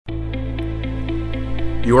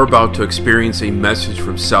You're about to experience a message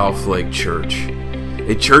from Southlake Church,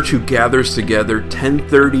 a church who gathers together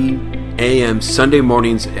 10:30 a.m. Sunday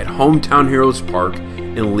mornings at Hometown Heroes Park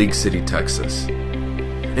in League City, Texas.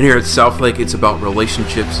 And here at Southlake, it's about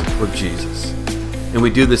relationships with Jesus. And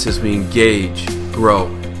we do this as we engage, grow,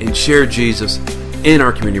 and share Jesus in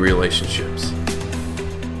our community relationships.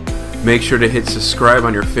 Make sure to hit subscribe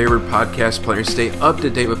on your favorite podcast player and stay up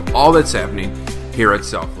to date with all that's happening here at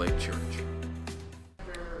Southlake Church.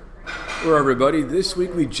 Hello everybody, this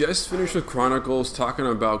week we just finished with Chronicles talking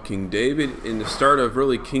about King David and the start of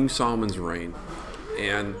really King Solomon's reign.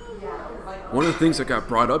 And one of the things that got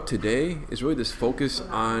brought up today is really this focus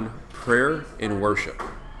on prayer and worship.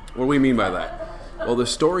 What do we mean by that? Well, the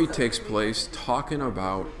story takes place talking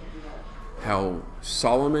about how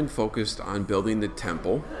Solomon focused on building the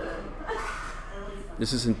temple.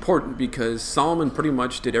 This is important because Solomon pretty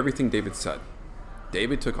much did everything David said.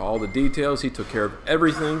 David took all the details, he took care of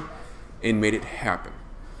everything, and made it happen.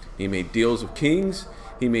 He made deals with kings,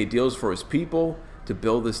 he made deals for his people to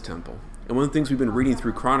build this temple. And one of the things we've been reading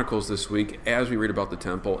through Chronicles this week as we read about the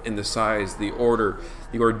temple and the size, the order,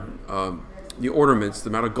 the ornaments,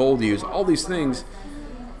 the amount of gold used, all these things,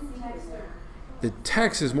 the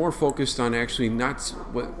text is more focused on actually not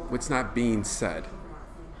what's not being said.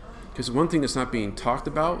 Because one thing that's not being talked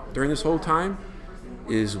about during this whole time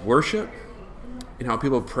is worship and how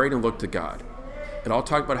people prayed and looked to God. It all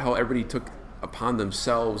talked about how everybody took upon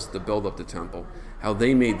themselves to build up the temple, how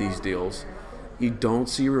they made these deals. You don't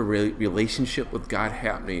see a relationship with God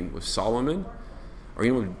happening with Solomon or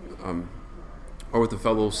even with the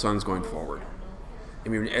fellow sons going forward. I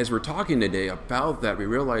mean, as we're talking today about that, we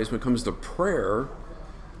realize when it comes to prayer,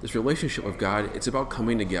 this relationship with God, it's about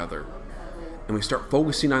coming together. And we start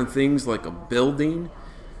focusing on things like a building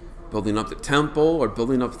up the temple, or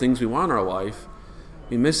building up things we want in our life.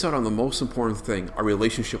 We miss out on the most important thing, our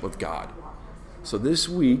relationship with God. So this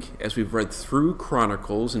week, as we've read through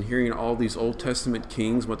Chronicles and hearing all these Old Testament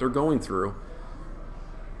kings, what they're going through,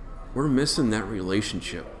 we're missing that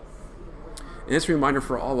relationship. And it's a reminder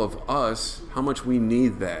for all of us how much we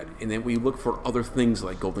need that. And then we look for other things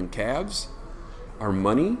like golden calves, our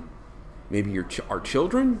money, maybe our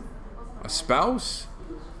children, a spouse,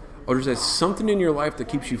 or there's something in your life that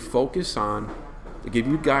keeps you focused on, to give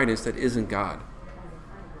you guidance that isn't God.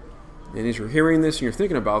 And as you're hearing this and you're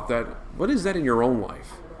thinking about that, what is that in your own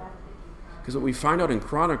life? Because what we find out in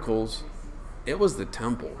Chronicles, it was the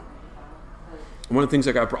temple. And one of the things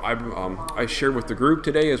I shared with the group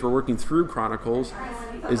today as we're working through Chronicles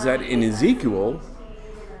is that in Ezekiel,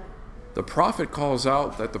 the prophet calls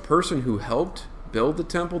out that the person who helped build the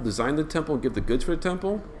temple, design the temple, and give the goods for the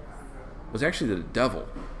temple was actually the devil.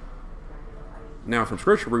 Now from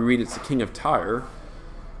Scripture we read it's the king of Tyre,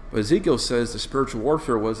 but Ezekiel says the spiritual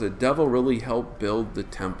warfare was the devil really helped build the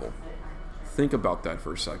temple. Think about that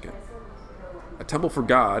for a second. A temple for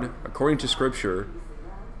God, according to Scripture,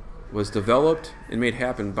 was developed and made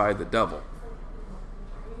happen by the devil.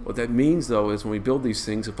 What that means, though, is when we build these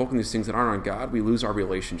things and focus on these things that aren't on God, we lose our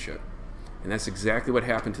relationship. And that's exactly what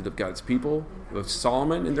happened to God's people with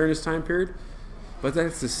Solomon and during this time period. But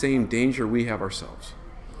that's the same danger we have ourselves.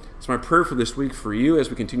 So my prayer for this week for you as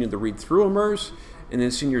we continue to read through Immerse and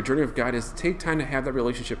then seeing your journey with God is to take time to have that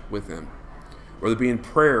relationship with Him. Whether it be in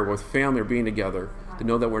prayer, with family, or being together, to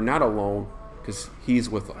know that we're not alone because He's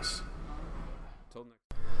with us.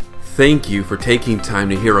 Thank you for taking time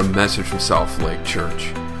to hear a message from Southlake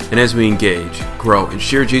Church. And as we engage, grow, and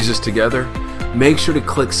share Jesus together, make sure to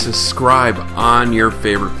click subscribe on your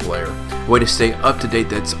favorite player. A way to stay up to date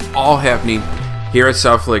that's all happening here at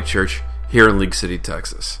Southlake Church here in League City,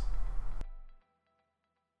 Texas.